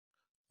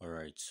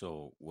Alright,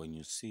 so when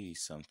you see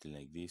something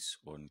like this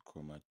on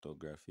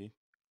chromatography,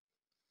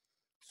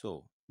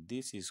 so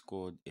this is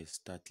called a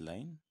start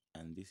line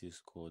and this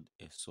is called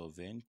a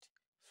solvent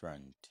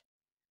front.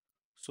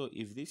 So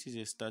if this is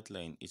a start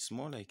line, it's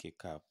more like a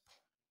cup.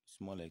 It's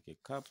more like a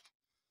cup.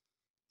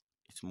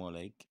 It's more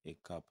like a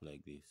cup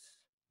like this.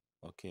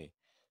 Okay,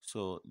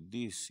 so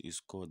this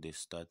is called the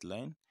start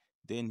line.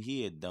 Then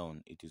here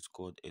down, it is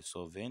called a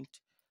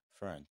solvent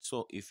front.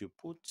 So if you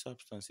put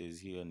substances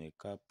here in a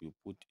cup, you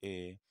put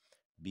A,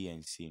 B,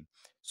 and C.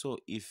 So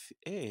if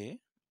A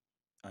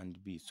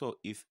and B, so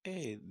if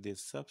A, the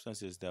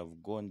substances that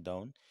have gone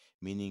down,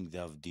 meaning they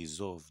have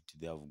dissolved,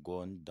 they have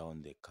gone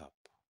down the cup.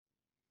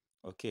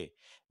 Okay,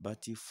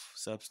 but if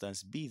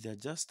substance B, they're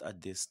just at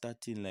the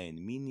starting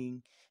line,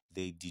 meaning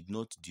they did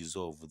not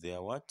dissolve. They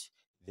are what?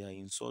 They are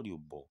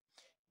insoluble.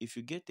 If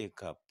you get a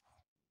cup,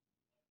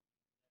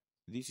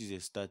 this is a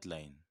start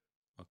line.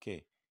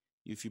 Okay,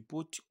 if you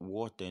put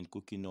water and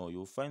cooking oil,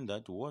 you'll find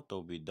that water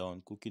will be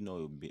down, cooking oil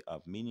will be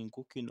up, meaning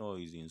cooking oil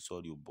is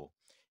insoluble,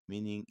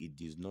 meaning it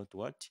does not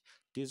what?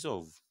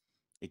 Dissolve.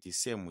 It is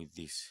same with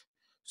this.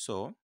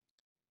 So,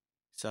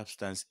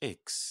 substance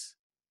X,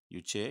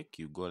 you check,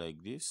 you go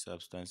like this,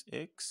 substance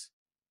X.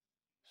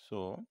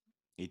 So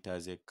it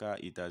has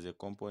a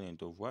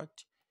component of what?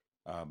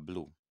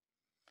 Blue.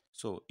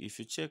 So if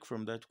you check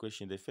from that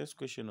question, the first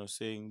question was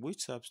saying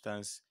which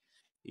substance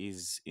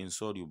is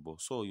insoluble.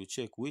 So you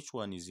check which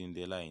one is in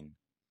the line.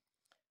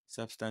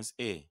 Substance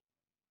A.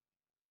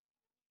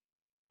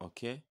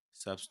 Okay.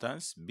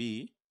 Substance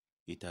B,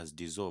 it has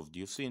dissolved.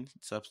 You've seen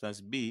substance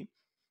B,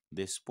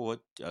 the spot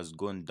has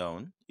gone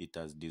down. It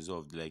has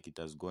dissolved, like it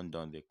has gone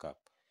down the cup.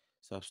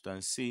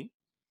 Substance C,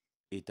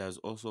 it has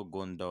also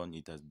gone down,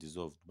 it has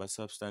dissolved. But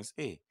substance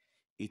A,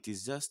 it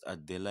is just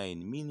at the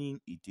line, meaning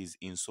it is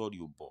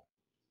insoluble.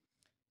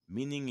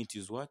 Meaning it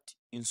is what?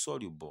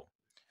 Insoluble.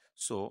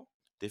 So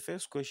the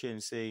first question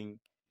is saying,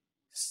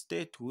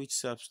 state which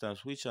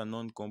substance, which a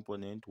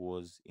non-component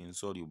was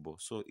insoluble.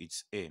 So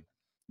it's A.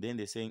 Then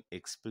they're saying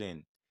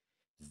explain.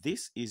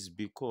 This is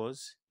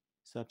because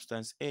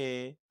substance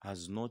A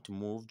has not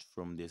moved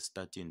from the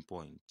starting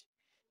point.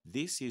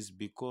 This is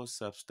because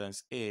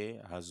substance A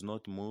has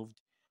not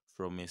moved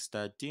from a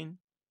starting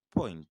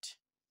point.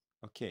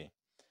 Okay.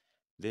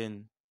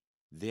 Then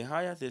the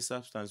higher the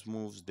substance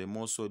moves, the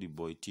more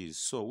soluble it is.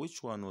 So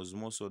which one was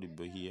more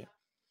soluble here?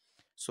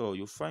 So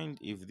you find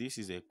if this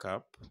is a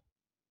cup,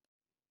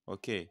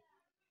 okay,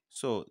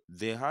 so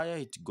the higher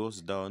it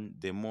goes down,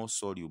 the more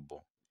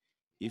soluble.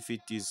 If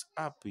it is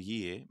up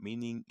here,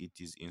 meaning it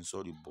is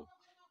insoluble.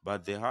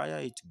 But the higher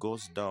it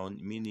goes down,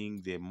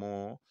 meaning the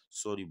more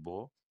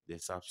soluble the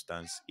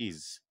substance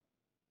is.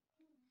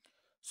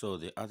 So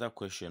the other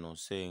question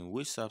was saying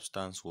which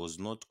substance was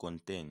not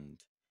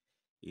contained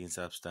in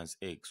substance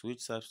X?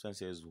 Which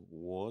substances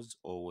was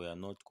or were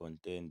not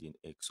contained in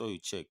X? So you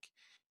check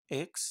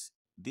X,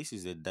 this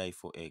is a dye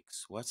for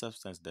X. What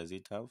substance does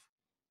it have?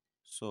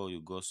 So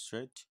you go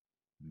straight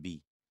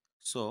B.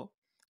 So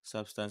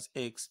substance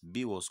X,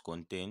 B was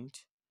contained.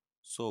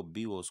 So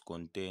B was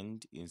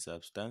contained in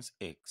substance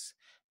X.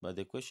 But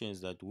the question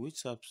is that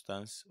which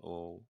substance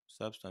or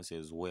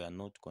substances were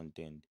not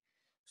contained?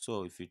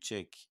 So if you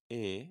check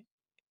A,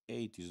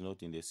 it is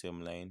not in the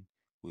same line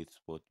with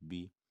spot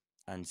B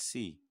and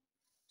C.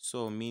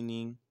 So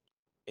meaning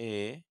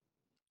A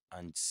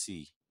and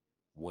C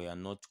were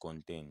not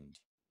contained.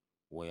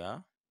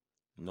 Were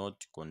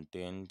not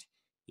contained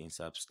in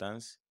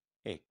substance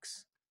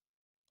X.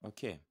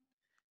 Okay.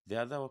 The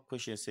other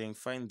question is saying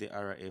find the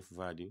RF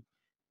value.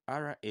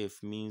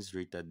 RF means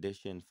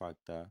retardation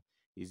factor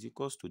is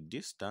equals to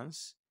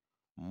distance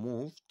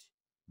moved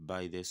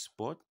by the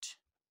spot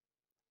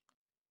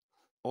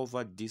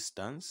over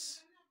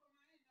distance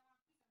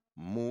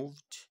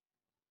moved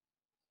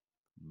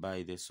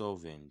by the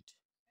solvent.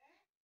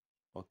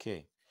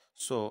 Okay.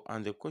 So,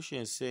 and the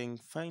question is saying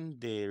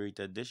find the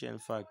retardation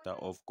factor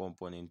of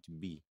component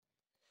B.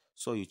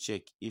 So you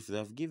check if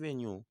they've given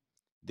you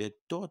the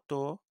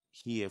total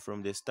here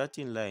from the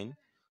starting line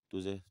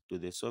to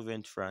the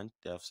solvent front,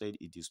 they have said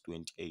it is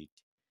 28.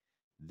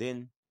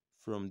 Then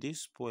from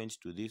this point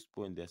to this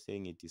point, they're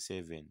saying it is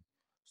 7.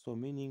 So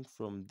meaning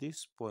from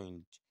this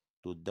point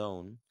to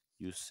down,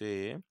 you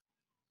say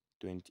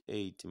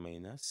 28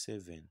 minus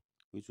 7,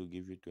 which will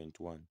give you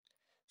 21.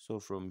 So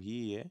from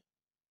here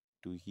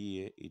to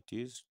here, it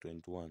is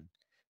 21.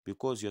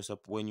 Because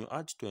when you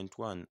add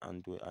 21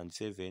 and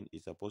 7,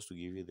 it's supposed to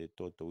give you the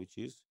total, which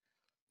is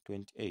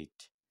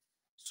 28.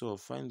 So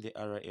find the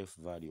RF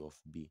value of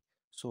B.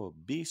 So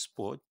B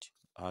spot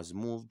has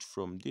moved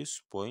from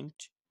this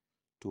point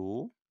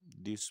to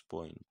this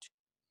point.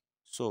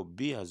 So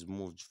B has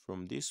moved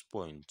from this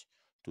point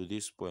to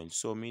this point.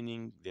 So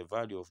meaning the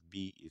value of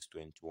B is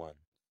 21.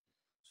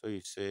 So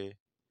you say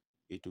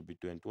it will be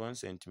 21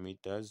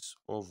 centimeters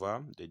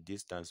over the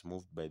distance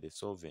moved by the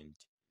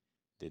solvent,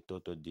 the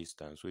total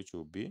distance, which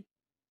will be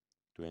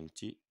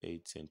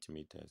 28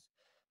 centimeters.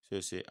 So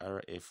you say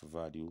RF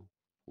value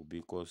will be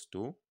equals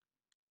to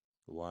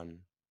 1,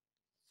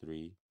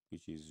 3,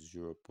 which is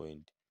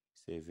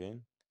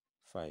 0.75.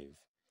 5.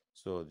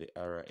 So the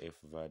RF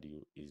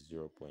value is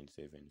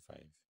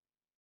 0.75.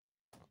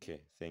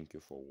 Okay, thank you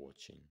for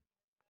watching.